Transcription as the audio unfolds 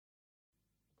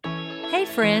Hey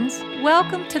friends,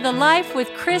 welcome to the Life with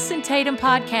Chris and Tatum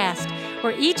podcast,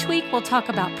 where each week we'll talk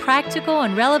about practical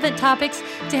and relevant topics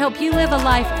to help you live a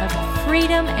life of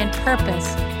freedom and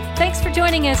purpose. Thanks for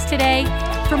joining us today.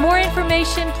 For more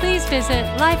information, please visit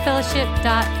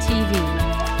lifefellowship.tv.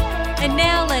 And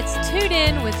now let's tune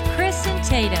in with Chris and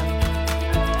Tatum.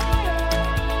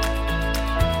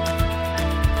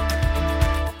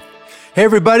 Hey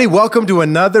everybody, welcome to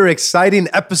another exciting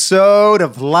episode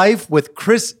of Life with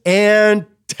Chris and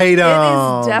Tatum.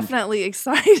 It is definitely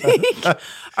exciting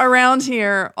around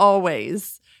here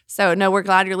always. So no, we're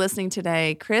glad you're listening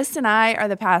today. Chris and I are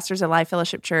the pastors of Life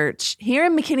Fellowship Church here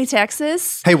in McKinney,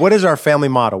 Texas. Hey, what is our family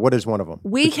motto? What is one of them?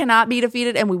 We cannot be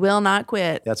defeated and we will not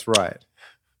quit. That's right.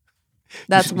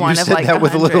 That's one you of said like that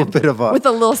with 100. a little bit of a... With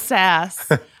a little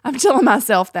sass. I'm telling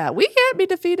myself that. We can't be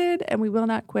defeated and we will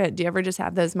not quit. Do you ever just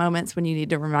have those moments when you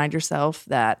need to remind yourself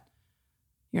that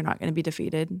you're not going to be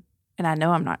defeated? And I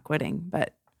know I'm not quitting,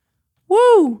 but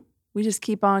woo, we just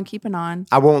keep on keeping on.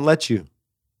 I won't let you.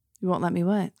 You won't let me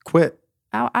what? Quit.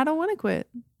 I don't want to quit.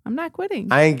 I'm not quitting.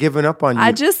 I ain't giving up on you.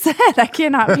 I just said I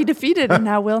cannot be defeated and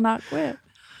I will not quit.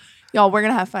 Y'all, we're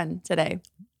going to have fun today.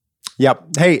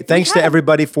 Yep. Hey, thanks to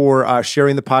everybody for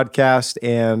sharing the podcast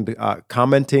and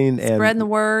commenting and spreading the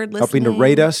word, helping listening. to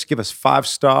rate us. Give us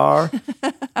 5-star.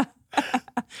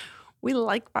 We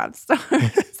like 5 stars.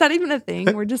 It's not even a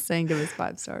thing. We're just saying give us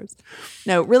 5 stars.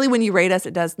 No, really, when you rate us,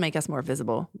 it does make us more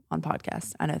visible on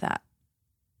podcasts. I know that.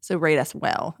 So rate us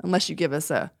well, unless you give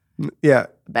us a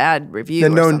bad review.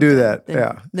 Then or don't do something.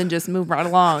 that. Then just move right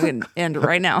along and end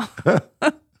right now.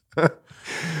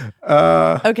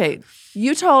 Okay.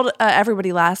 You told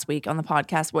everybody last week on the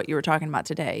podcast what you were talking about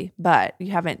today, but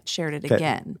you haven't shared it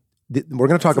again. We're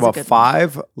going to talk about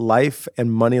 5 life and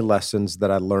money lessons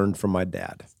that I learned from my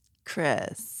dad.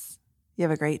 Chris, you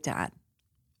have a great dad.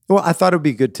 Well, I thought it would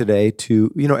be good today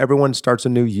to, everyone starts a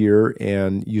new year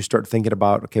and you start thinking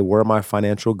about, okay, where are my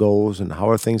financial goals and how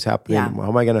are things happening? Yeah. How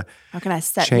am I going How can I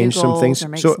set change new some goals things? or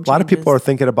make So some a lot of people are changes?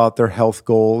 thinking about their health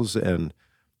goals and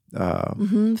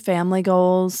Family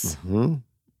goals,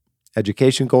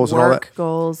 education goals and all that. work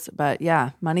goals. But yeah,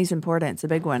 money's important. It's a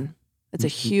big one. It's a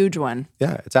huge one.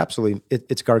 Yeah, it's absolutely,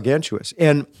 it's gargantuous.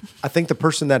 And I think the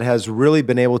person that has really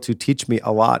been able to teach me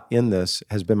a lot in this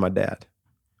has been my dad.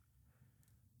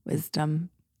 Wisdom.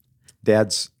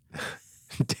 Dad's,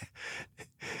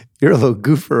 you're a little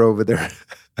goofer over there.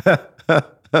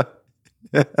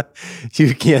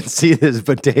 You can't see this,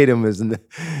 but Tatum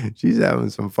she's having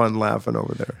some fun laughing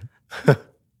over there.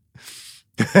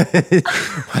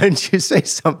 Why didn't you say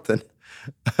something?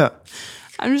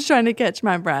 I'm just trying to catch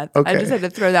my breath. Okay. I just had to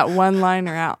throw that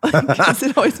one-liner out because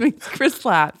it always makes Chris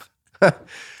laugh.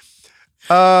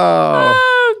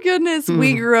 Oh, goodness.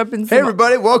 We grew up in Hey,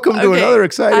 everybody, welcome to another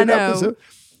exciting I know. episode.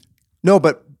 No,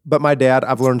 but my dad,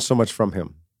 I've learned so much from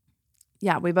him.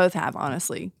 Yeah, we both have,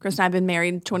 honestly. Chris and I have been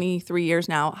married 23 years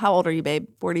now. How old are you, babe?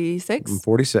 46? I'm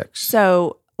 46.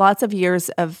 So lots of years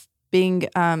of being,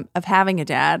 of having a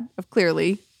dad, of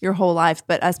clearly your whole life,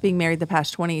 but us being married the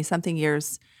past 20-something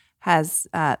years has,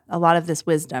 a lot of this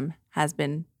wisdom has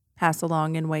been passed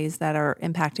along in ways that are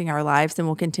impacting our lives and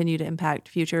will continue to impact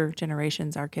future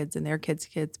generations, our kids and their kids'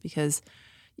 kids, because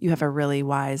you have a really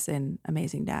wise and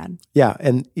amazing dad. Yeah,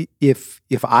 and if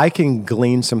I can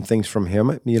glean some things from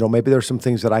him, maybe there's some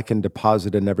things that I can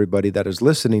deposit in everybody that is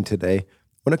listening today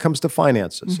when it comes to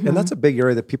finances. And that's a big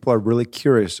area that people are really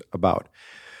curious about.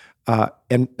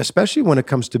 And especially when it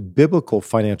comes to biblical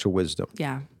financial wisdom.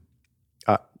 Yeah.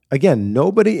 Again,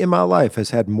 nobody in my life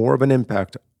has had more of an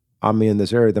impact on me in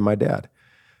this area than my dad.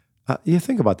 You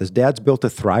think about this. Dad's built a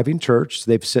thriving church.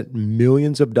 They've sent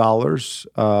millions of dollars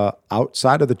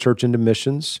outside of the church into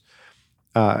missions.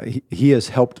 He has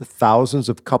helped thousands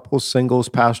of couples, singles,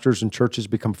 pastors, and churches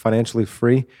become financially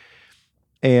free.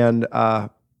 And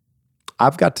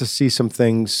I've got to see some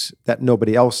things that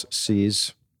nobody else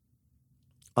sees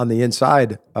on the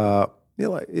inside,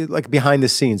 like behind the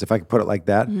scenes, if I could put it like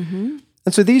that. And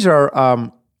so these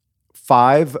are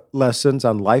 5 lessons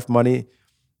on life, money,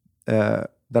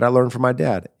 that I learned from my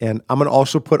dad. And I'm going to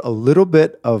also put a little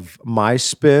bit of my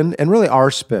spin and really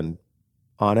our spin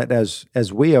on it as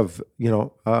we have,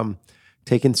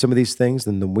 taken some of these things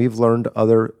and then we've learned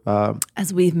other.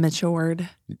 As we've matured.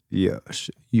 Yes,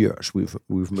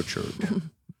 we've matured.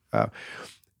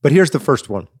 But here's the first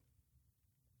one.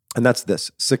 And that's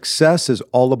this. Success is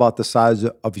all about the size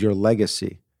of your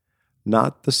legacy,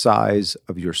 not the size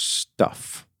of your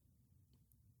stuff.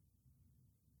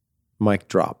 Mic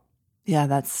drop. Yeah,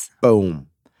 that's... Boom.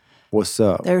 What's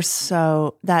up?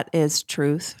 That is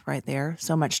truth right there.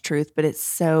 So much truth, but it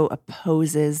so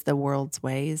opposes the world's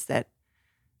ways that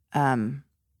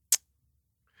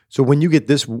So when you get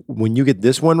this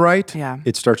one right, Yeah.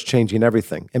 it starts changing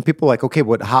everything. And people are like, okay,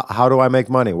 how do I make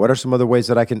money? What are some other ways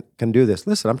that I can do this?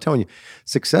 Listen, I'm telling you,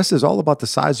 success is all about the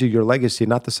size of your legacy,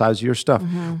 not the size of your stuff.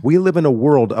 We live in a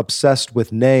world obsessed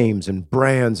with names and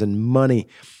brands and money.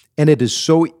 And it is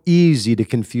so easy to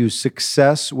confuse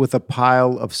success with a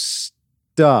pile of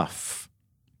stuff.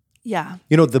 Yeah.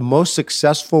 You know, the most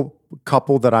successful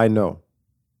couple that I know,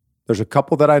 there's a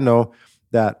couple that I know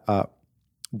that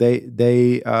God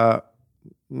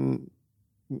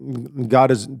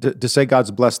is, to say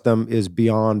God's blessed them is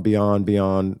beyond.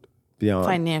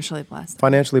 Financially blessed.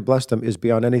 Financially blessed them is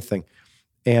beyond anything.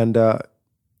 And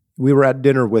we were at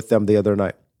dinner with them the other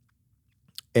night.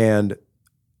 And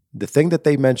the thing that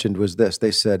they mentioned was this.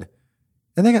 They said,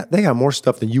 and they got more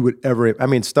stuff than you would ever,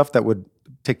 stuff that would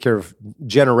take care of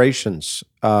generations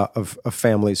of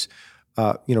families,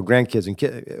 grandkids and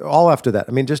kids, all after that.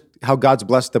 Just how God's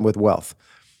blessed them with wealth.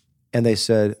 And they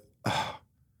said,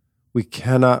 we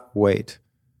cannot wait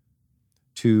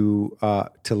to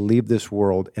leave this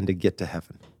world and to get to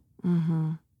heaven.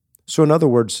 Mm-hmm. So in other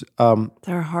words,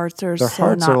 their hearts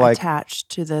are not attached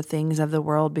to the things of the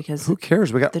world because who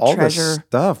cares? We got all this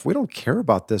stuff. We don't care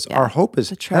about this. Yeah, our hope is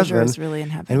the treasure heaven, is really in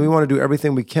heaven, and we want to do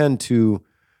everything we can to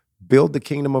build the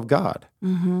kingdom of God.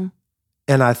 Mm-hmm.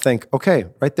 And I think, okay,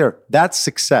 right there, that's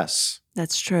success.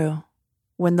 That's true.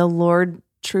 When the Lord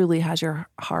truly has your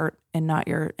heart and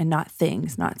not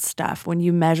things, not stuff. When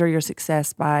you measure your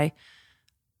success by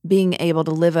being able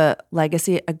to live a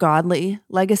legacy, a godly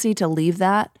legacy, to leave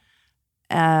that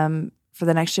for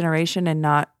the next generation, and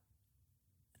not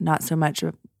so much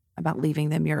about leaving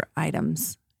them your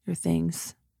items, your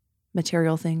things,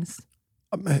 material things.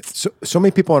 So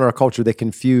many people in our culture, they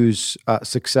confuse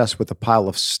success with a pile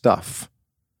of stuff.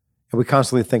 And we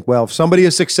constantly think, well, if somebody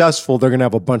is successful, they're going to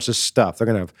have a bunch of stuff. They're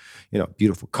going to have,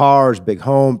 beautiful cars, big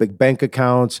home, big bank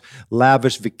accounts,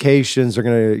 lavish vacations. They're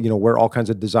going to, wear all kinds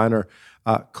of designer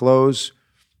clothes.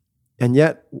 And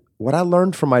yet, what I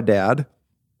learned from my dad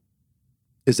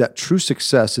is that true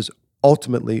success is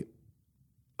ultimately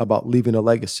about leaving a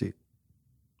legacy.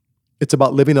 It's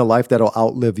about living a life that'll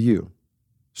outlive you.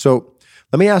 So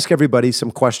let me ask everybody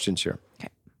some questions here. Okay.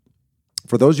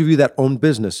 For those of you that own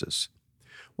businesses,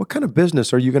 what kind of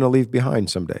business are you going to leave behind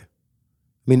someday?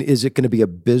 Is it going to be a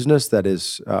business that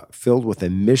is filled with a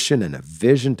mission and a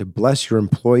vision to bless your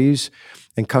employees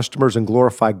and customers and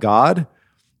glorify God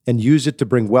and use it to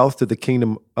bring wealth to the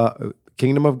kingdom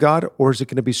of God? Or is it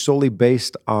going to be solely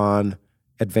based on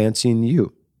advancing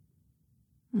you?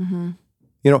 Mm-hmm.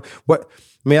 Let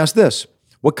me ask this.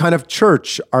 What kind of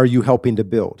church are you helping to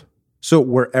build? So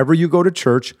wherever you go to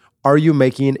church, are you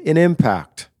making an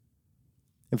impact?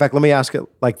 In fact, let me ask it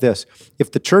like this.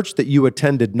 If the church that you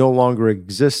attended no longer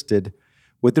existed,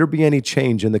 would there be any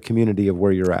change in the community of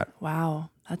where you're at?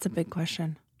 Wow, that's a big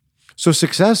question. So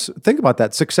success, think about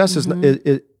that. Success is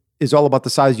all about the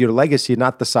size of your legacy,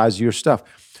 not the size of your stuff.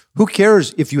 Who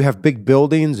cares if you have big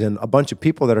buildings and a bunch of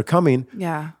people that are coming?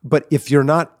 Yeah. But if you're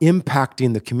not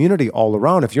impacting the community all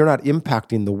around, if you're not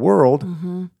impacting the world,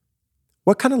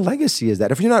 what kind of legacy is that?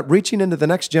 If you're not reaching into the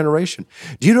next generation,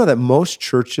 do you know that most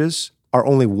churches are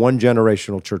only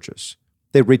one-generational churches?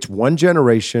 They reach one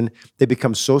generation, they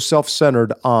become so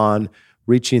self-centered on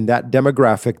reaching that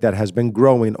demographic that has been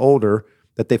growing older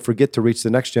that they forget to reach the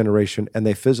next generation and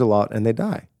they fizzle out and they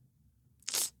die.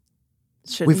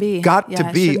 We've got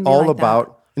to be all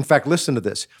about, in fact, listen to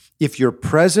this. If your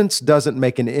presence doesn't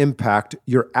make an impact,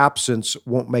 your absence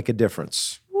won't make a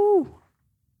difference. Woo.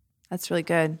 That's really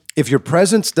good. If your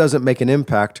presence doesn't make an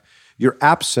impact, your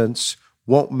absence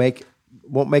won't make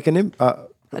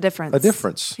a difference. A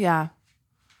difference. Yeah.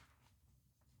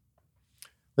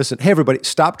 Listen, hey everybody,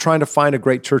 stop trying to find a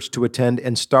great church to attend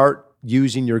and start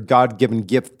using your God-given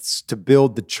gifts to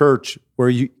build the church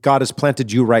where God has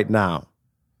planted you right now.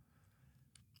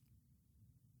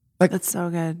 That's so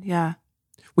good. Yeah.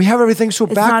 We have everything so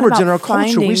backwards in our culture.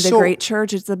 It's not about finding the great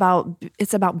church.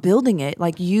 It's about building it,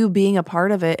 like you being a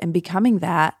part of it and becoming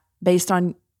that based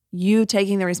on you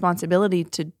taking the responsibility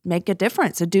to make a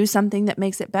difference, to do something that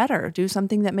makes it better, do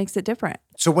something that makes it different.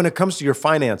 So when it comes to your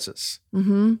finances,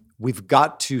 we've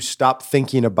got to stop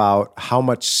thinking about how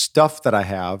much stuff that I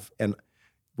have, and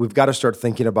we've got to start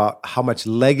thinking about how much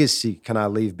legacy can I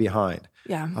leave behind.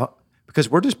 Yeah. Because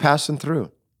we're just passing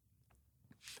through.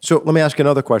 So let me ask you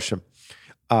another question.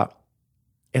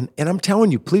 And I'm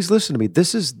telling you, please listen to me.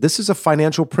 This is a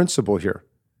financial principle here.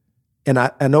 And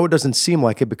I know it doesn't seem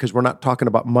like it because we're not talking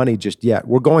about money just yet.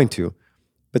 We're going to,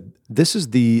 but this is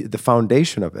the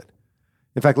foundation of it.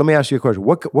 In fact, let me ask you a question.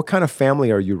 What kind of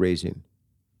family are you raising?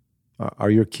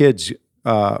 Are your kids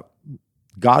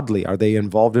godly? Are they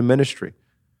involved in ministry?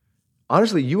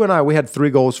 honestly, you and I, we had 3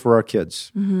 goals for our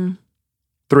kids. Mm-hmm.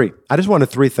 3. I just wanted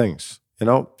 3 things. You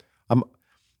know,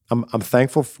 I'm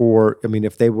thankful for. I mean,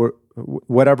 if they were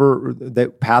whatever the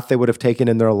path they would have taken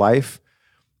in their life,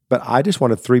 but I just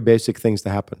wanted 3 basic things to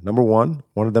happen. Number 1,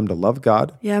 wanted them to love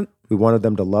God. Yep. We wanted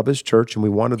them to love His church, and we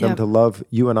wanted them Yep. to love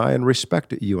you and I and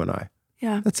respect you and I.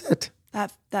 Yeah. That's it.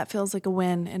 That feels like a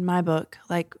win in my book.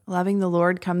 Like loving the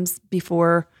Lord comes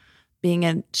before being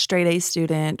a straight A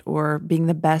student or being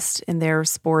the best in their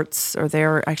sports or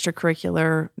their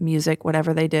extracurricular music,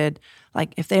 whatever they did.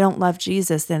 Like if they don't love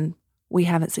Jesus, then we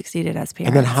haven't succeeded as parents.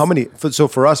 And then how many? So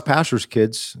for us pastors'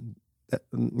 kids,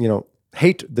 you know,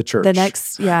 hate the church. The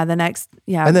next. And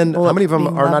then how many of them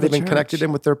are not even connected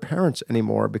in with their parents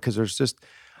anymore because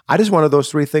I just wanted those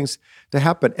 3 things to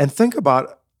happen. And think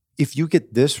about if you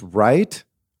get this right,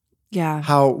 Yeah.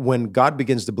 how when God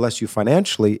begins to bless you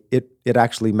financially, it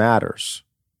actually matters.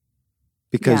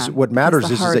 Because Yeah, what matters because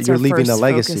the is that hearts you're are leaving a first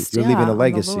legacy. focused, You're leaving a on the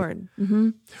legacy. Lord.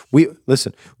 Mm-hmm.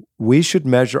 We should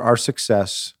measure our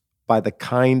success by the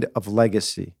kind of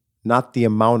legacy, not the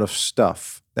amount of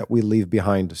stuff that we leave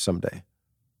behind someday.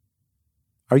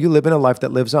 Are you living a life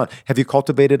that lives on? Have you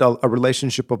cultivated a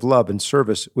relationship of love and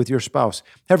service with your spouse?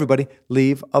 Everybody,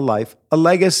 leave a life, a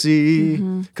legacy.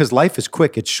 Because life is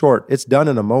quick, it's short, it's done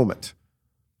in a moment.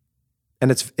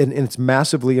 And it's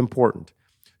massively important.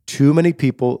 Too many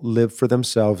people live for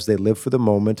themselves, they live for the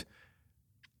moment.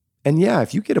 And yeah,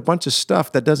 if you get a bunch of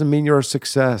stuff, that doesn't mean you're a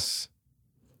success.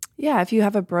 Yeah, if you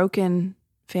have a broken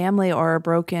family or a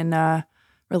broken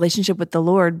relationship with the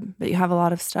Lord, but you have a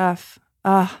lot of stuff,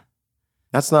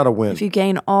 That's not a win. if you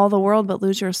gain all the world but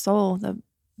lose your soul,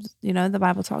 the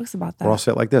Bible talks about that. Or I'll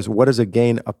say it like this: what does it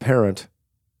gain a parent?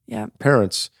 Yeah,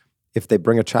 Parents, if they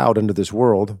bring a child into this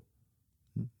world,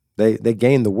 they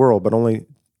gain the world, but only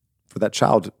for that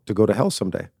child to go to hell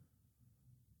someday.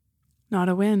 not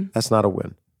a win. That's not a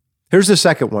win. Here's the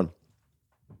second one,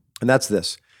 and that's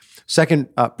this. Second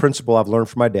principle I've learned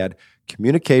from my dad: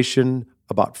 communication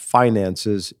about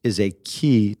finances is a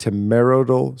key to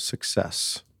marital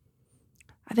success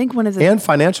I think one of the and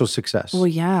financial success. Well,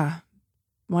 yeah,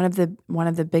 one of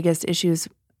the biggest issues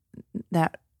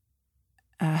that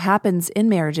happens in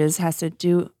marriages has to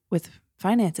do with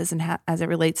finances and as it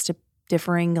relates to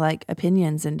differing like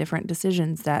opinions and different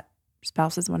decisions that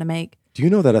spouses want to make. Do you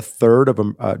know that 1/3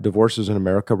 of divorces in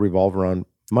America revolve around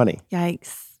money?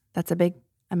 Yikes, that's a big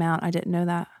amount. I didn't know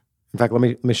that. In fact,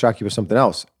 let me shock you with something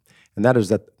else, and that is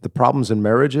that the problems in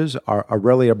marriages are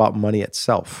really about money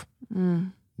itself.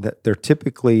 That they're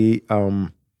typically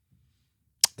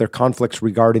they're conflicts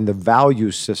regarding the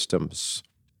value systems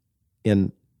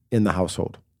in the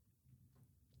household.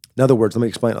 In other words, let me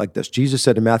explain it like this. Jesus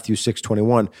said in Matthew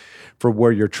 6:21, "For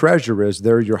where your treasure is,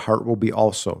 there your heart will be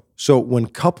also." So when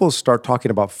couples start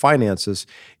talking about finances,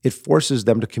 it forces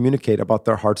them to communicate about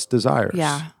their heart's desires.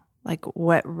 Yeah, like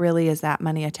what really is that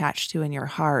money attached to in your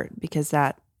heart? Because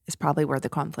that is probably where the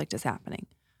conflict is happening.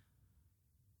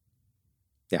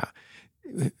 Yeah.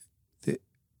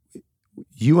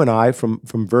 You and I, from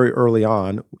very early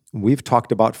on, we've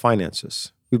talked about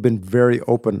finances. We've been very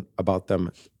open about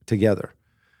them together.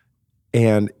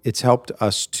 And it's helped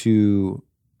us to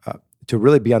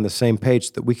really be on the same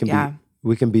page that we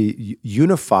can be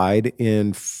unified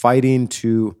in fighting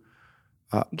to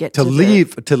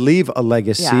leave a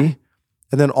legacy. Yeah.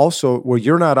 And then also where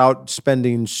you're not out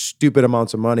spending stupid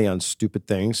amounts of money on stupid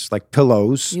things like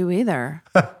pillows. You either.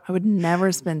 I would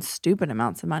never spend stupid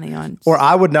amounts of money on Or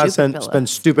I would not stupid spend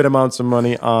pillows. stupid amounts of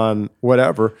money on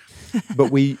whatever. But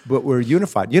we're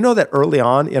unified. You know that early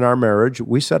on in our marriage,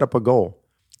 we set up a goal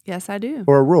Yes, I do.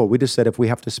 or a rule. We just said if we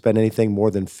have to spend anything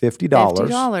more than $50,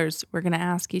 $50, we're going to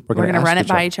ask each. We're going to ask run it each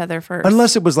by other. each other first.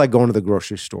 unless it was like going to the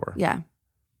grocery store. Yeah,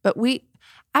 but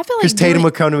I feel like Because Tatum doing-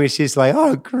 would come to me, she's like,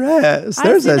 "Oh, Chris, I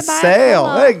there's need a to buy a sale,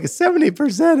 pillow." like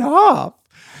 70% off.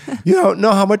 You don't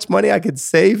know how much money I could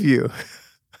save you."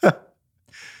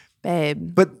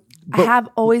 babe. But I have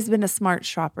always been a smart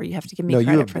shopper. You have to give me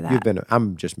credit for that. You've been.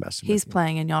 I'm just messing. He's with you.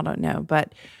 playing and y'all don't know,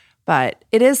 but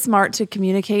it is smart to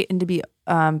communicate and to be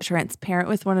transparent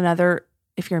with one another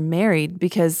if you're married,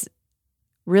 because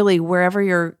really wherever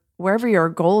your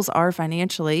goals are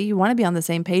financially, you want to be on the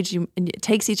same page. And it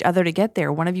takes each other to get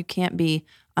there. One of you can't be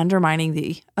undermining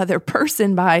the other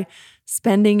person by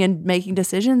spending and making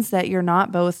decisions that you're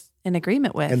not both in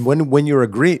agreement with. And when you're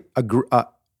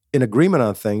in agreement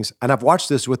on things, and I've watched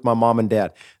this with my mom and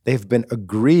dad, they've been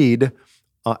agreed.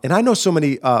 And I know so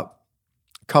many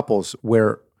couples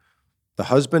where the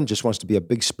husband just wants to be a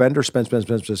big spender,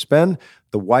 spend.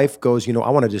 The wife goes, I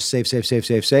want to just save. So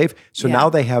Yeah. now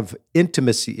they have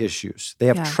intimacy issues. They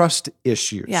have Yeah. trust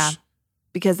issues. Yeah,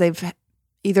 because they've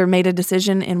either made a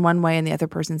decision in one way and the other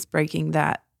person's breaking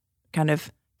that kind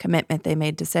of commitment they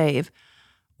made to save,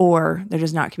 or they're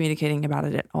just not communicating about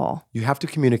it at all. You have to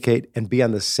communicate and be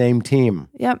on the same team.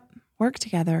 Yep. Work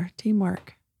together,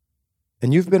 teamwork.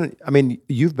 And you've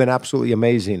been absolutely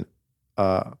amazing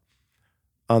on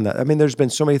that. I mean, there's been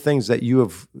so many things that you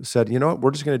have said, you know what,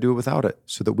 we're just going to do it without it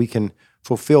so that we can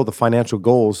fulfill the financial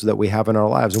goals that we have in our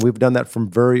lives. And we've done that from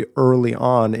very early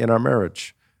on in our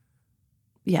marriage.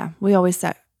 Yeah, we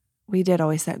did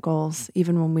always set goals,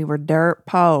 even when we were dirt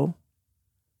po,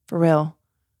 for real.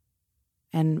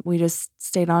 And we just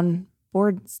stayed on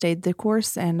board, stayed the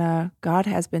course, and God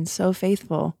has been so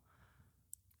faithful.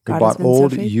 We bought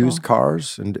old, used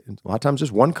cars, and a lot of times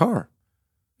just one car.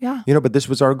 Yeah. But this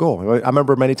was our goal. I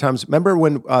remember many times, when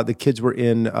the kids were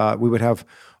in, we would have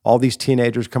all these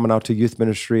teenagers coming out to youth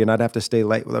ministry, and I'd have to stay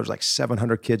late. Well, there was like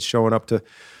 700 kids showing up to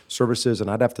services,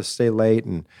 and I'd have to stay late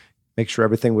and make sure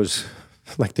everything was,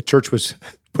 like the church was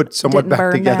put somewhat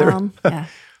back together. Yeah.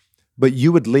 But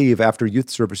you would leave after youth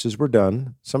services were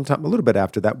done, sometime a little bit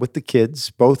after that, with the kids,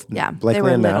 both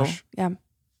Blakely and Nash. Yeah. And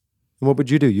what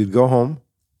would you do? You'd go home?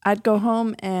 I'd go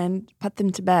home and put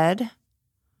them to bed.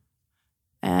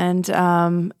 And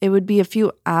it would be a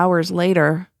few hours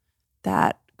later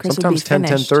that Chris would be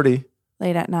finished. Sometimes 10:30.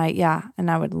 Late at night, yeah.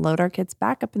 And I would load our kids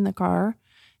back up in the car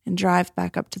and drive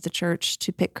back up to the church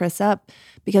to pick Chris up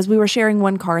because we were sharing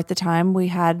one car at the time.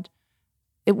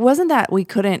 It wasn't that we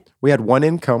couldn't. We had one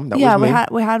income. That was me. Yeah,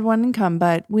 we had one income,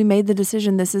 but we made the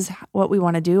decision, this is what we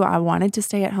want to do. I wanted to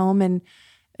stay at home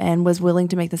and was willing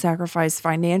to make the sacrifice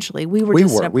financially. We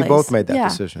both made that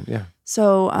decision, yeah.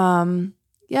 So,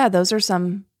 those are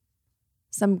some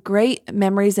great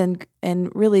memories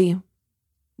and really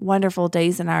wonderful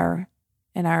days in our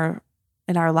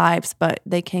lives, but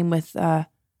they came with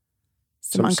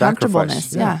some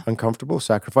uncomfortableness. Yeah, uncomfortable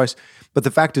sacrifice. But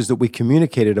the fact is that we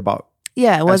communicated about.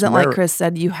 Yeah, it wasn't like Chris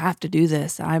said, you have to do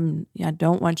this. I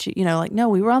don't want you, no,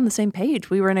 we were on the same page.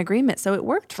 We were in agreement. So it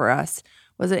worked for us.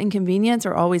 Was it inconvenience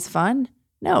or always fun?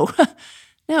 No,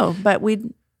 no, but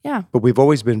But we've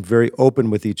always been very open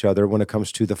with each other when it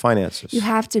comes to the finances. You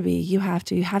have to be. You have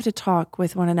to talk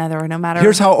with one another no matter.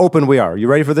 Here's how open we are. You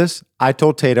ready for this? I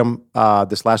told Tatum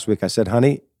this last week, I said,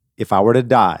 honey, if I were to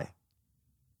die.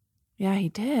 Yeah, he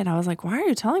did. I was like, why are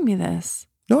you telling me this?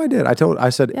 No, I did. I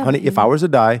said, honey, if I was to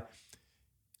die,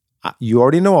 you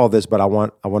already know all this, but I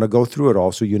want to go through it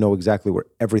all so you know exactly where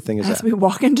everything is at. As we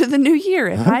walk into the new year,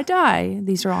 if I die,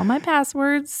 these are all my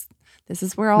passwords. This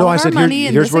is where all our money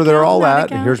and here's where they're all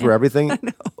at, and here's where everything. I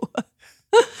know.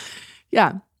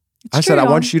 Yeah. I said, I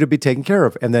want you to be taken care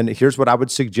of. And then here's what I would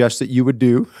suggest that you would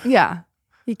do. Yeah.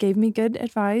 He gave me good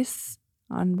advice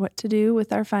on what to do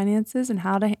with our finances and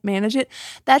how to manage it.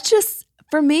 That's just,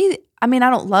 for me, I mean, I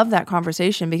don't love that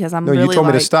conversation because I'm really you told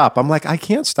me to stop. I'm like, I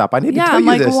can't stop. I need to tell you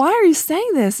this. Yeah, I'm like, why are you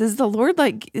saying this? Is the Lord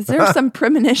is there some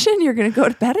premonition you're going to go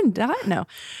to bed and die? No.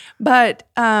 But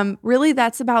really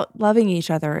that's about loving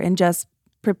each other and just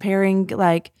preparing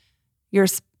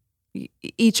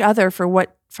each other for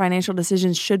what financial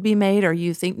decisions should be made or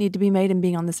you think need to be made and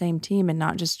being on the same team and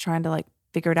not just trying to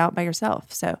figure it out by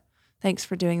yourself. So thanks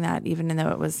for doing that, even though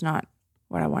it was not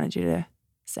what I wanted you to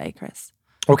say, Chris.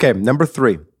 Okay, number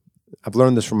 3. I've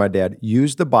learned this from my dad.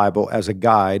 Use the Bible as a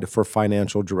guide for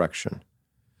financial direction.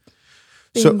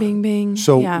 Bing, bing.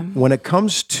 So when it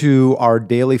comes to our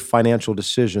daily financial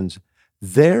decisions,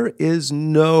 there is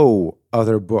no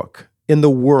other book in the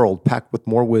world packed with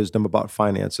more wisdom about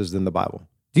finances than the Bible.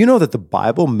 Do you know that the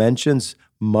Bible mentions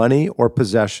money or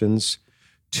possessions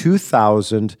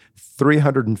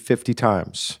 2,350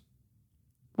 times?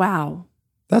 Wow.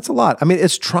 That's a lot. I mean,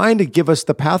 it's trying to give us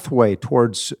the pathway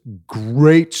towards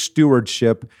great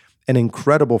stewardship and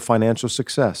incredible financial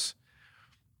success.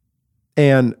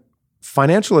 And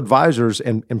financial advisors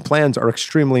and plans are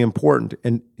extremely important.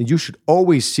 And you should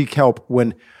always seek help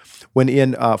when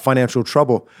in financial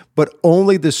trouble. But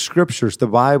only the scriptures, the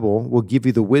Bible, will give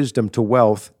you the wisdom to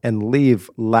wealth and leave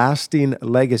lasting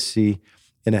legacy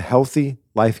in a healthy,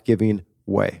 life-giving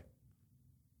way.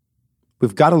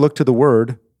 We've got to look to the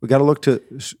Word. We got to look to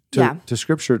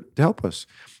Scripture to help us.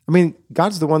 I mean,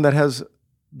 God's the one that has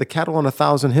the cattle on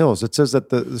 1,000 hills. It says that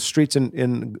the streets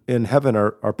in heaven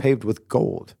are paved with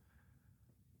gold.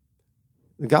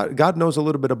 God knows a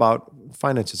little bit about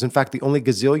finances. In fact, the only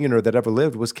gazillionaire that ever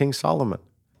lived was King Solomon.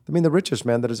 I mean, the richest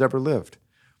man that has ever lived.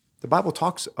 The Bible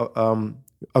talks a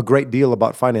great deal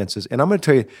about finances. And I'm going to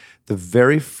tell you the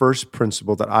very first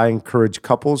principle that I encourage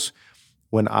couples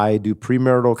when I do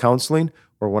premarital counseling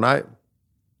or when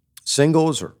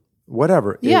singles or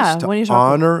whatever, is to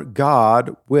honor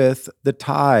God with the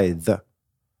tithe.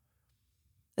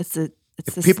 It's the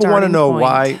It's If people want to starting know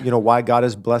point. why God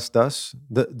has blessed us,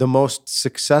 the most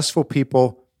successful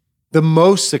people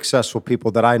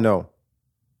that I know,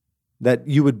 that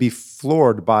you would be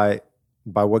floored by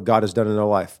what God has done in their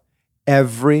life.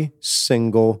 Every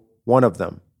single one of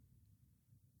them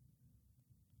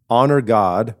honor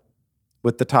God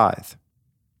with the tithe.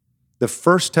 The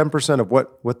first 10% of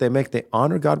what they make, they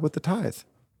honor God with the tithe.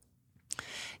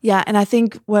 Yeah, and I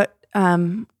think what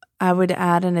I would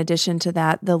add in addition to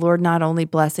that, the Lord not only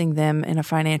blessing them in a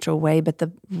financial way, but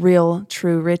the real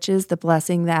true riches, the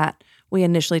blessing that we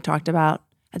initially talked about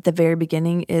at the very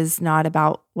beginning is not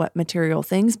about what material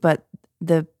things, but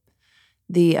the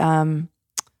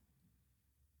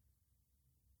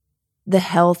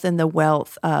health and the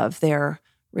wealth of their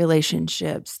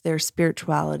relationships, their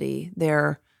spirituality,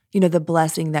 their, the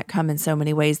blessing that come in so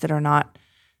many ways that are not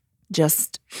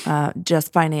just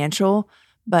financial,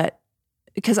 but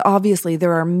because obviously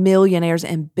there are millionaires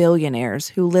and billionaires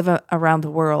who live around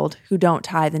the world who don't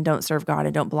tithe and don't serve God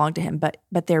and don't belong to Him, but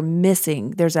they're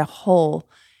missing. There's a hole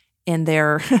in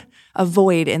their, a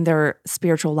void in their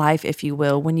spiritual life, if you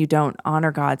will, when you don't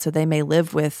honor God. So they may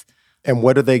live with. And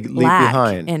what do they leave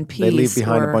behind? And peace, they leave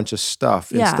behind a bunch of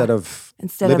stuff instead of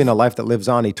living a life that lives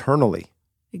on eternally.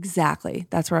 Exactly.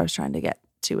 That's where I was trying to get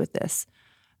to with this.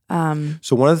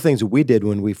 So one of the things that we did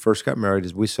when we first got married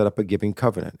is we set up a giving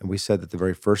covenant, and we said that the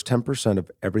very first 10%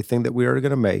 of everything that we are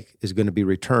going to make is going to be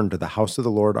returned to the house of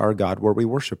the Lord our God where we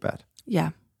worship at.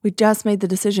 Yeah. We just made the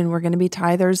decision we're going to be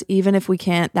tithers, even if we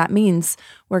can't. That means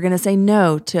we're going to say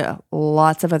no to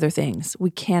lots of other things.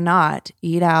 We cannot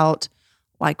eat out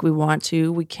like we want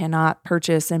to. We cannot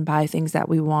purchase and buy things that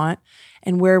we want.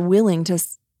 And we're willing to,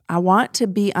 I want to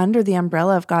be under the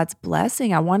umbrella of God's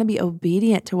blessing. I want to be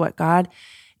obedient to what God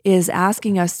is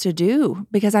asking us to do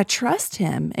because I trust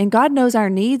Him and God knows our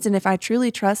needs. And if I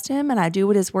truly trust Him and I do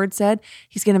what His word said,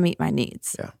 He's going to meet my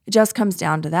needs. Yeah. It just comes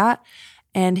down to that.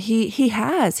 And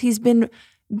he's been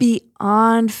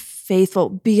beyond faithful,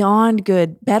 beyond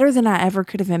good, better than I ever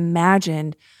could have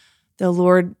imagined. The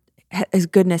Lord, His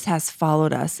goodness has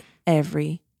followed us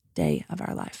every day of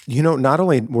our life. Not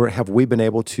only have we been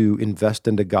able to invest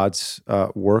into God's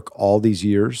work all these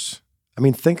years, I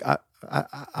mean, I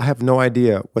have no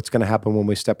idea what's going to happen when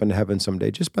we step into heaven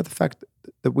someday, just by the fact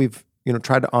that we've,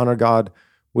 tried to honor God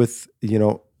with,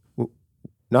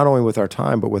 not only with our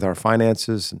time, but with our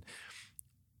finances.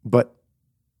 But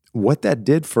what that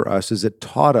did for us is it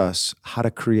taught us how to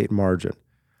create margin,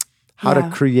 how to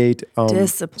create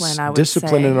discipline, I would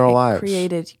discipline say. in our It lives.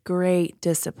 created great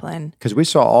discipline. Because we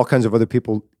saw all kinds of other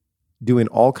people doing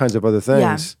all kinds of other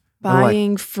things.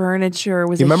 Buying furniture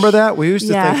was you remember that? We used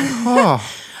to think,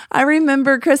 I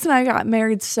remember Chris and I got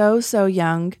married so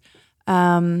young,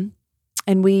 and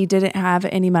we didn't have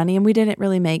any money, and we didn't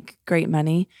really make great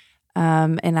money,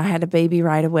 and I had a baby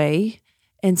right away.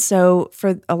 And so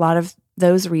for a lot of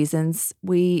those reasons,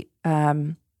 we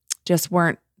just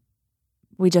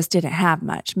didn't have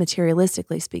much,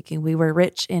 materialistically speaking. We were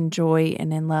rich in joy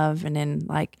and in love and in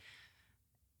like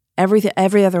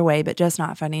every other way, but just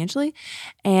not financially.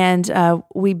 And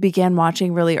we began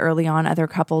watching really early on other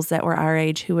couples that were our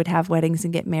age who would have weddings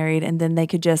and get married, and then they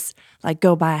could just like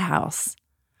go buy a house,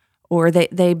 or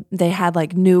they had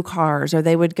like new cars, or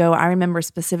they would go. I remember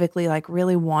specifically like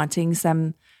really wanting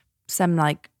some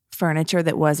like furniture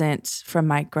that wasn't from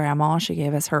my grandma. She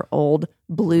gave us her old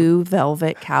blue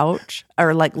velvet couch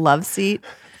or like love seat.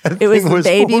 It was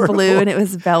baby horrible. blue and it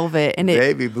was velvet. And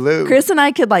baby blue. Chris and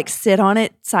I could like sit on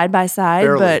it side by side,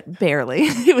 Barely. but barely.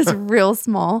 It was real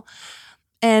small.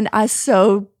 And I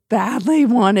so badly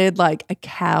wanted like a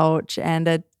couch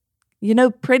and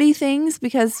pretty things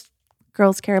because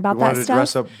girls care about You that wanted stuff. to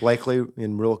dress up Blakely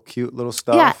in real cute little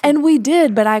stuff. Yeah, and we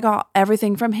did, but I got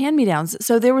everything from hand-me-downs.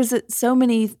 So there was so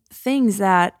many things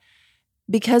that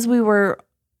because we were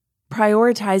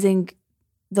prioritizing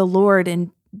the Lord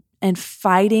and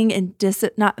fighting and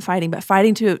not fighting, but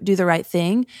fighting to do the right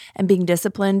thing and being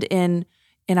disciplined in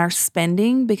our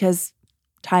spending because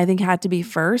tithing had to be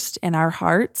first in our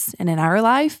hearts and in our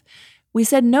life. We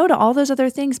said no to all those other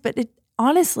things, but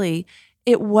honestly,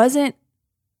 it wasn't.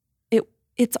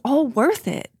 It's all worth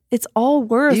it. It's all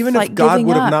worth even like if God giving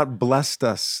would up. have not blessed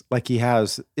us like He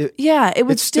has. It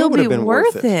would still would be have been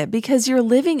worth it because you're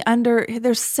living under.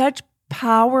 There's such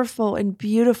powerful and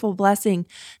beautiful blessing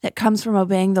that comes from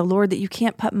obeying the Lord that you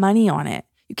can't put money on it.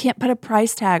 You can't put a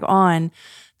price tag on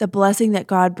the blessing that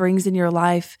God brings in your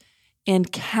life in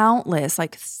countless,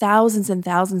 like thousands and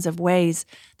thousands of ways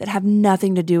that have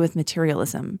nothing to do with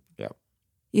materialism. Yeah.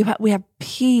 We have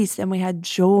peace and we had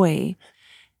joy.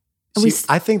 And See,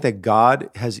 I think that God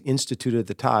has instituted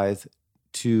the tithe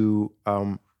to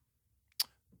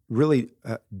really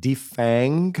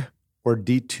defang or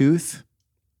detooth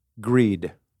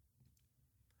greed.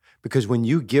 Because when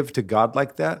you give to God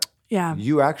like that, Yeah.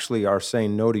 you actually are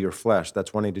saying no to your flesh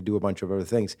that's wanting to do a bunch of other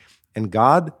things. And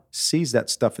God sees that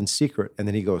stuff in secret, and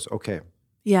then he goes, okay,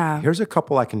 Yeah. here's a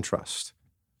couple I can trust.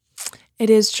 It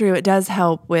is true. It does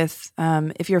help with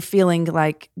if you're feeling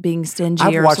like being stingy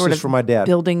I've or watched sort this of from my dad.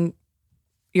 building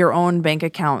your own bank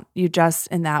account. You just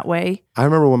in that way. I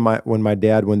remember when my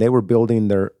dad, when they were building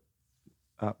their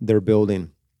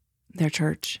building Their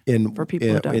church. in For people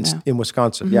who don't know. in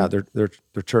Wisconsin, yeah, their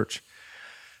church.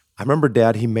 I remember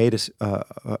Dad, he made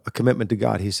a commitment to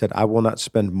God. He said, I will not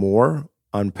spend more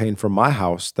on paying for my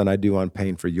house than I do on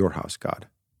paying for your house, God.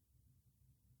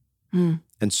 And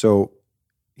so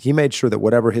he made sure that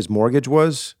whatever his mortgage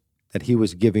was, that he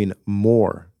was giving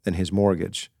more than his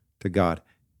mortgage to God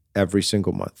every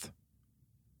single month.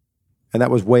 And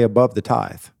that was way above the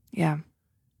tithe. Yeah.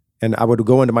 And I would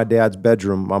go into my dad's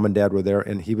bedroom, Mom and Dad were there,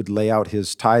 and he would lay out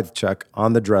his tithe check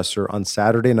on the dresser on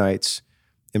Saturday nights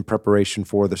in preparation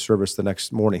for the service the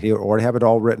next morning. He would already have it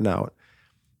all written out.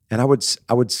 And I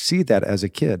would see that as a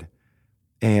kid.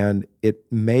 And it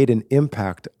made an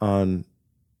impact on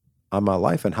my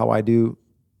life and how I do.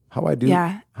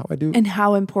 And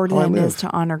how important it is to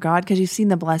honor God, because you've seen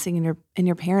the blessing in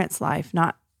your parents' life.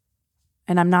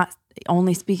 And I'm not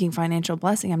only speaking financial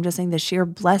blessing. I'm just saying the sheer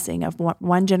blessing of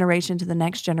one generation to the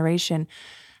next generation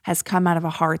has come out of a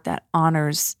heart that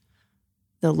honors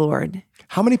the Lord.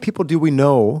 How many people do we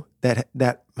know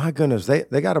that my goodness,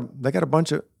 they got a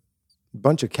bunch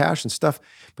of cash and stuff,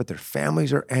 but their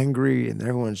families are angry and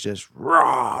everyone's just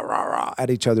rah at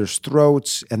each other's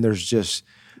throats, and there's just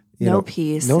no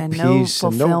peace and no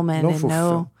fulfillment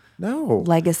and no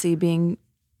legacy being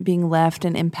left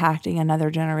and impacting another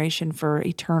generation for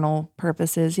eternal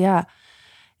purposes. Yeah.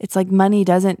 It's like money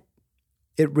doesn't.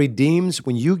 It redeems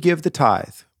when you give the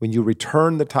tithe, when you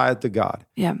return the tithe to God.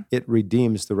 Yeah. It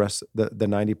redeems the rest, the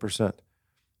 90%.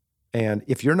 And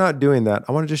if you're not doing that,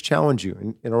 I want to just challenge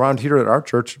you. And around here at our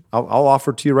church, I'll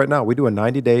offer to you right now, we do a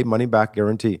 90-day money-back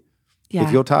guarantee. Yeah.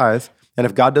 If you'll tithe, and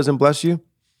if God doesn't bless you.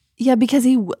 Yeah, because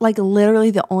he, like,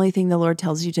 literally the only thing the Lord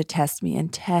tells you to test me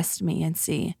and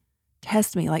see.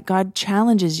 Test me. Like, God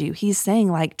challenges you. He's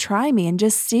saying, like, try me and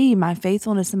just see my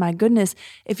faithfulness and my goodness.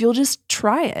 If you'll just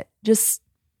try it, just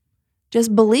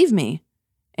believe me.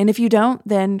 And if you don't,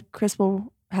 then Chris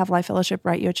will have Life Fellowship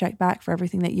write you a check back for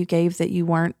everything that you gave that you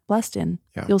weren't blessed in.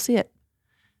 Yeah. You'll see it.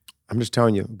 I'm just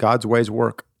telling you, God's ways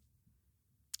work.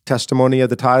 Testimony of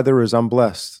the tither is I'm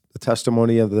blessed. The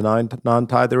testimony of the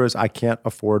non-tither is I can't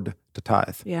afford to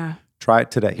tithe. Yeah. Try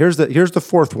it today. Here's the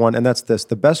fourth one, and that's this.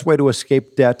 The best way to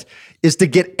escape debt is to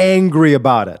get angry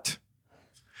about it.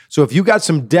 So if you got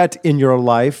some debt in your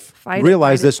life,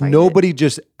 realize this, nobody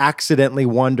just accidentally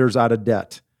wanders out of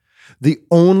debt. The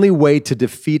only way to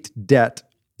defeat debt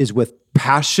is with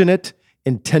passionate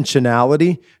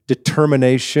intentionality,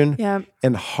 determination,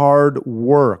 and hard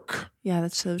work. Yeah,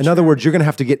 that's so true. In other words, you're going to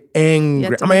have to get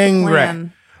angry. I'm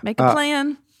angry. Make a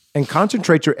plan. And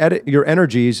concentrate your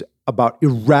energies about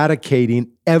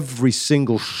eradicating every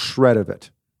single shred of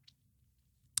it.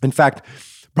 In fact,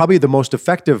 probably the most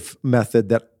effective method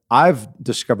that I've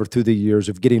discovered through the years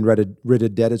of getting rid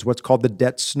of debt is what's called the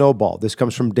debt snowball. This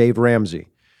comes from Dave Ramsey.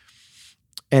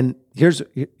 And here's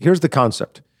the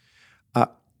concept.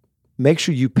 Make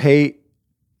sure you pay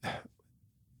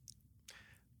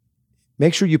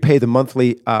the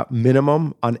monthly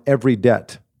minimum on every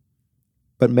debt,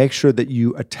 but make sure that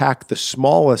you attack the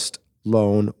smallest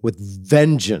loan with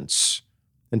vengeance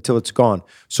until it's gone.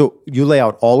 So you lay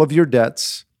out all of your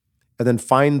debts and then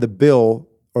find the bill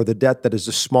or the debt that is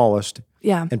the smallest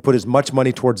and put as much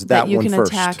money towards that one first. That you can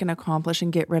attack and accomplish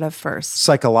and get rid of first.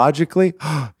 Psychologically,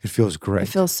 it feels great. It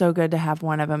feels so good to have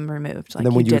one of them removed. Like,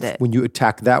 and then you did it. When you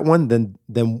attack that one,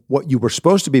 then what you were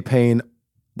supposed to be paying,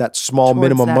 that small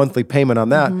minimum monthly payment on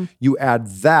that, you add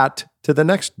that to the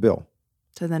next bill.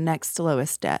 To the next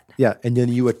lowest debt. Yeah, and then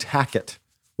you attack it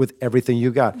with everything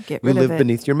you got. You live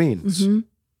beneath your means. Mm-hmm.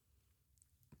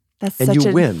 That's such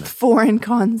a foreign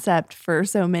concept for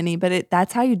so many, but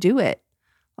that's how you do it.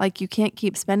 Like, you can't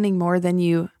keep spending more than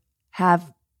you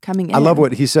have coming in. I love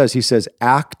what he says. He says,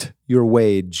 act your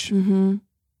wage. Mm-hmm.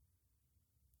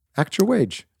 Act your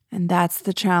wage. And that's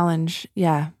the challenge.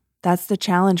 Yeah. That's the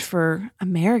challenge for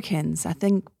Americans. I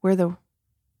think we're the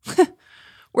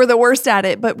worst at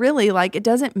it, but really, like, it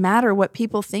doesn't matter what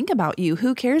people think about you.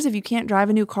 Who cares if you can't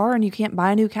drive a new car and you can't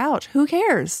buy a new couch? Who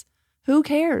cares? Who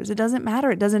cares? It doesn't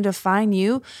matter. It doesn't define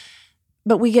you.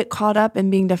 But we get caught up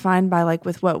in being defined by, like,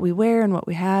 with what we wear and what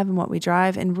we have and what we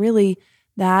drive. And really,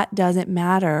 That doesn't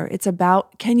matter. It's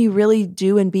about, can you really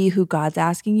do and be who God's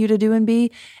asking you to do and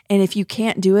be? And if you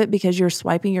can't do it because you're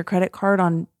swiping your credit card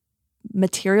on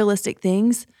materialistic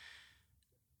things,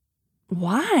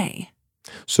 why?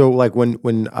 So like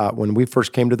when we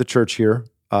first came to the church here,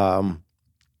 you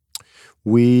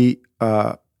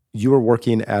were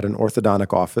working at an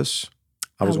orthodontic office.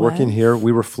 I was working here.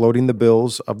 We were floating the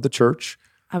bills of the church.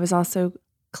 I was also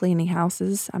cleaning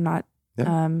houses. I'm not.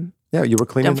 Yeah, you were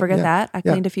cleaning. Don't forget that. I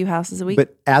cleaned a few houses a week.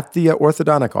 But at the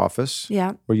orthodontic office,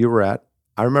 where you were at,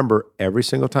 I remember every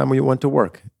single time when you went to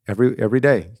work, every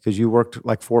day, because you worked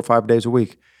like 4 or 5 days a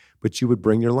week, but you would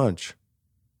bring your lunch.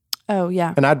 Oh,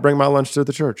 yeah. And I'd bring my lunch to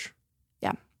the church.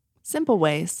 Yeah. Simple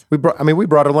ways. We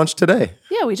brought our lunch today.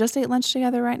 Yeah, we just ate lunch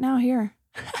together right now here.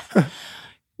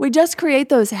 We just create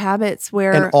those habits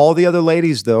where... And all the other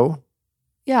ladies, though,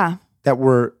 that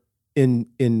were in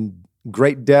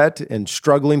great debt and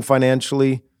struggling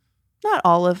financially. Not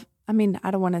all of, I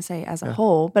don't want to say as a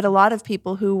whole, but a lot of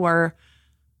people who were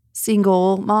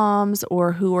single moms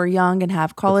or who are young and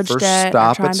have college debt.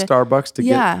 First stop at Starbucks to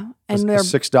get a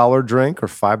 $6 drink or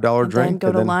 $5 drink. Then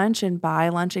go to lunch and buy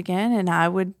lunch again. And I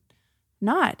would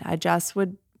not.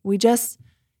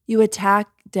 You attack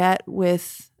debt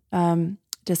with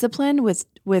discipline, with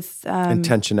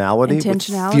intentionality,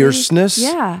 with fierceness.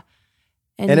 Yeah.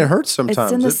 And it hurts sometimes.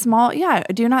 It's in the small,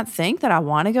 do you not think that I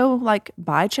want to go like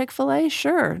buy Chick-fil-A?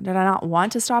 Sure. Did I not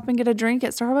want to stop and get a drink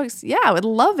at Starbucks? Yeah, I would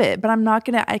love it, but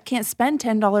I can't spend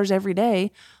 $10 every day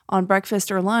on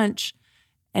breakfast or lunch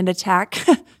and attack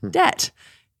debt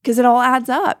because it all adds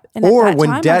up. And or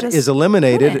when debt is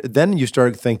eliminated, then you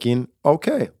start thinking,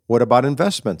 okay, what about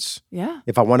investments? Yeah.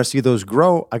 If I want to see those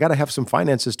grow, I got to have some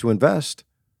finances to invest.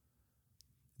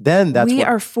 Then we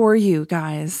are for you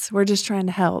guys. We're just trying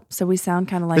to help. So we sound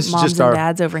kind of like moms and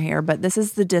dads over here, but this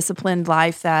is the disciplined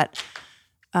life that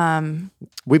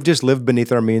we've just lived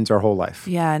beneath our means our whole life.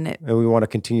 Yeah, and we want to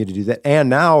continue to do that. And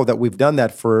now that we've done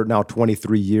that for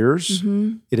 23 years,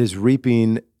 it is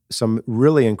reaping some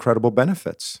really incredible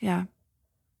benefits. Yeah.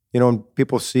 And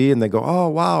people see and they go, "Oh,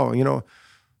 wow,"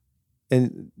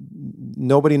 and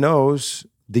nobody knows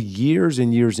the years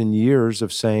and years and years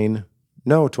of saying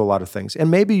no to a lot of things.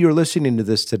 And maybe you're listening to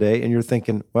this today and you're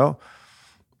thinking, well,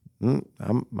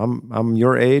 I'm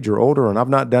your age or older and I've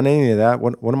not done any of that.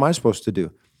 What am I supposed to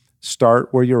do?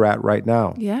 Start where you're at right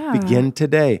now. Yeah. Begin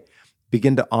today.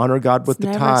 Begin to honor God with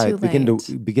the tithe.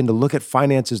 Begin to look at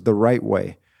finances the right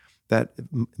way. That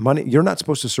money, you're not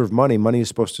supposed to serve money. Money is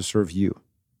supposed to serve you.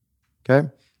 Okay?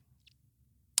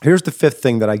 Here's the fifth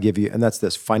thing that I give you, and that's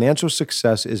this. Financial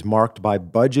success is marked by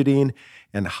budgeting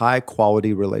and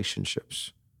high-quality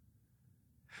relationships.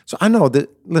 So I know that,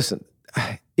 listen,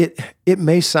 it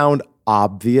may sound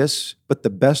obvious, but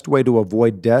the best way to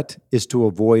avoid debt is to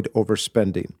avoid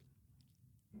overspending.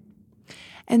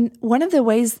 And one of the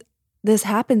ways this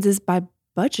happens is by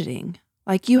budgeting.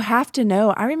 Like you have to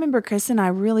know. I remember Chris and I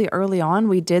really early on,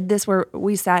 we did this where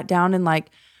we sat down and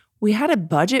we had a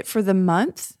budget for the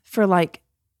month for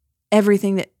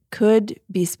everything that could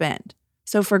be spent.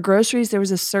 So for groceries, there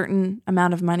was a certain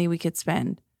amount of money we could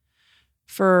spend.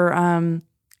 For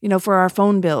for our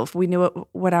phone bill, if we knew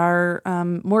what our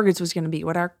mortgage was going to be,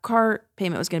 what our car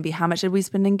payment was going to be, how much did we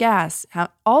spend in gas,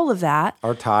 all of that.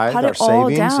 Our tithe, our savings, all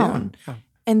down. Yeah.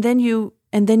 And then you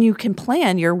can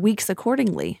plan your weeks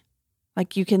accordingly.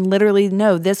 Like you can literally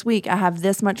know this week I have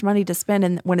this much money to spend,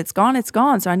 and when it's gone, it's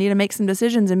gone. So I need to make some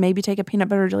decisions and maybe take a peanut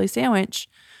butter jelly sandwich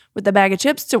with a bag of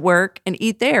chips to work and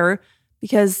eat there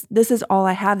because this is all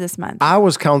I have this month. I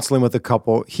was counseling with a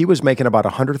couple. He was making about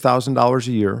 $100,000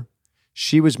 a year.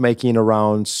 She was making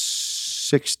around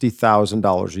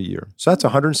 $60,000 a year. So that's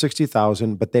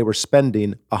 $160,000, but they were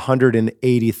spending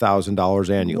 $180,000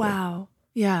 annually. Wow.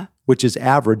 Yeah. Which is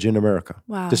average in America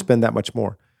to spend that much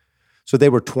more. So they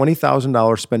were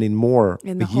 $20,000 spending more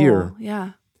a year.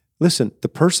 Yeah. Listen, the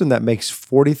person that makes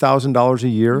 $40,000 a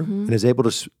year and is able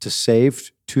to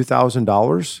save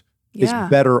 $2,000 is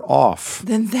better off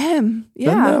than them.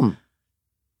 Yeah. Than them.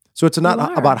 So it's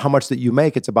not about how much that you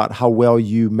make, it's about how well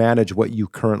you manage what you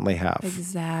currently have.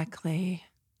 Exactly.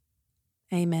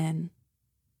 Amen.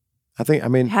 You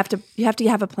have to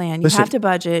have a plan. You have to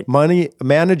budget.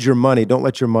 Manage your money. Don't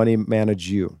let your money manage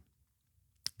you.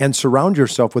 And surround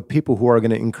yourself with people who are going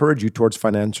to encourage you towards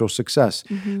financial success.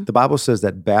 The Bible says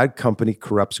that bad company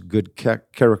corrupts good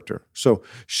character. So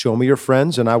show me your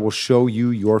friends and I will show you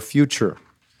your future.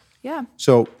 Yeah.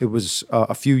 So it was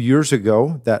a few years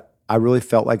ago that I really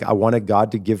felt like I wanted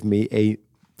God to give me a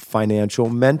financial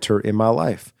mentor in my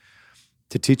life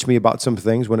to teach me about some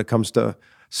things when it comes to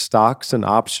stocks and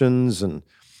options and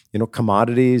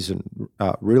commodities and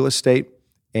real estate.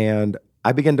 And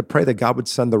I began to pray that God would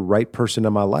send the right person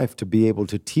in my life to be able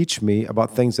to teach me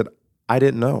about things that I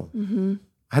didn't know. Mm-hmm.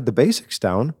 I had the basics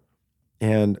down,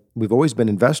 and we've always been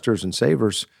investors and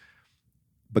savers,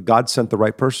 but God sent the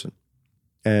right person.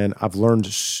 And I've learned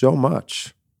so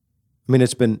much. I mean,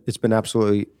 it's been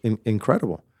absolutely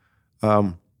incredible.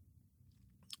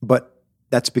 But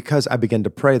that's because I began to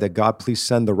pray that God, please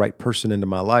send the right person into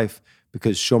my life,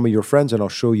 because show me your friends and I'll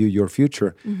show you your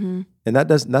future. Mm-hmm. And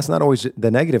that's not always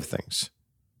the negative things.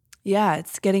 Yeah,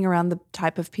 it's getting around the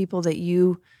type of people that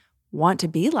you want to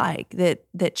be like,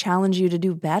 that challenge you to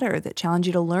do better, that challenge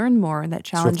you to learn more, that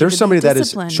challenge you to be disciplined. So if there's somebody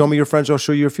that is, show me your friends, I'll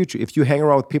show you your future. If you hang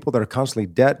around with people that are constantly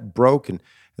debt, broke, and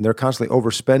they're constantly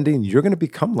overspending, you're going to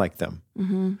become like them.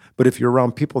 Mm-hmm. But if you're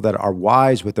around people that are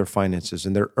wise with their finances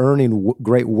and they're earning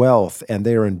great wealth and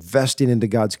they are investing into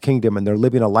God's kingdom and they're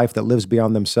living a life that lives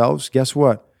beyond themselves, guess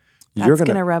what? That's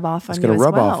going to rub off on you as well. It's going to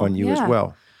rub off on you as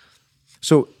well.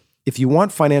 So if you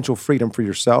want financial freedom for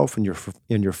yourself and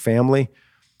your family,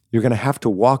 you're going to have to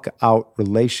walk out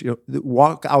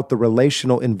the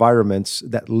relational environments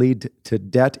that lead to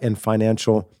debt and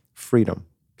financial freedom.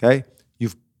 Okay?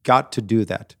 You've got to do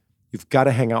that. You've got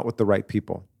to hang out with the right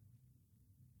people.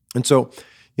 And so,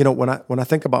 when I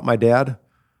think about my dad,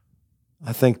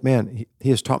 I think, man, he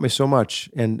has taught me so much.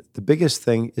 And the biggest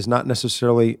thing is not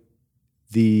necessarily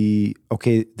the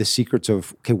secrets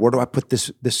of, where do I put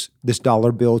this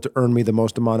dollar bill to earn me the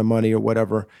most amount of money or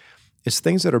whatever. It's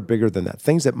things that are bigger than that,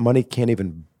 things that money can't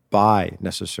even buy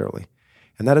necessarily.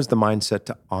 And that is the mindset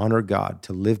to honor God,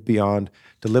 to live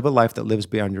a life that lives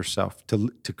beyond yourself,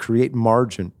 to create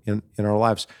margin in our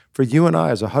lives. For you and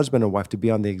I as a husband and wife to be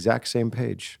on the exact same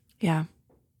page. Yeah.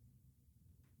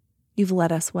 You've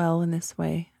led us well in this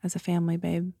way as a family,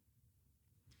 babe.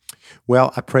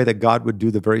 Well, I pray that God would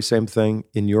do the very same thing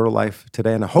in your life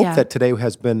today. And I hope that today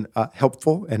has been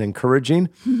helpful and encouraging.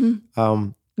 Mm-hmm.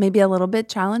 Maybe a little bit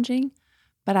challenging,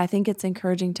 but I think it's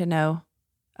encouraging to know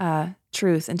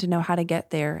truth and to know how to get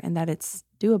there and that it's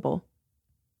doable.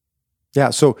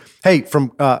 Yeah. So, hey,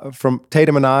 from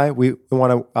Tatum and I, we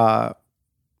want to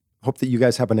hope that you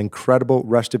guys have an incredible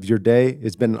rest of your day.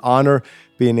 It's been an honor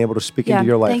being able to speak into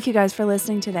your life. Thank you guys for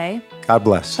listening today. God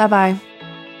bless. Bye-bye.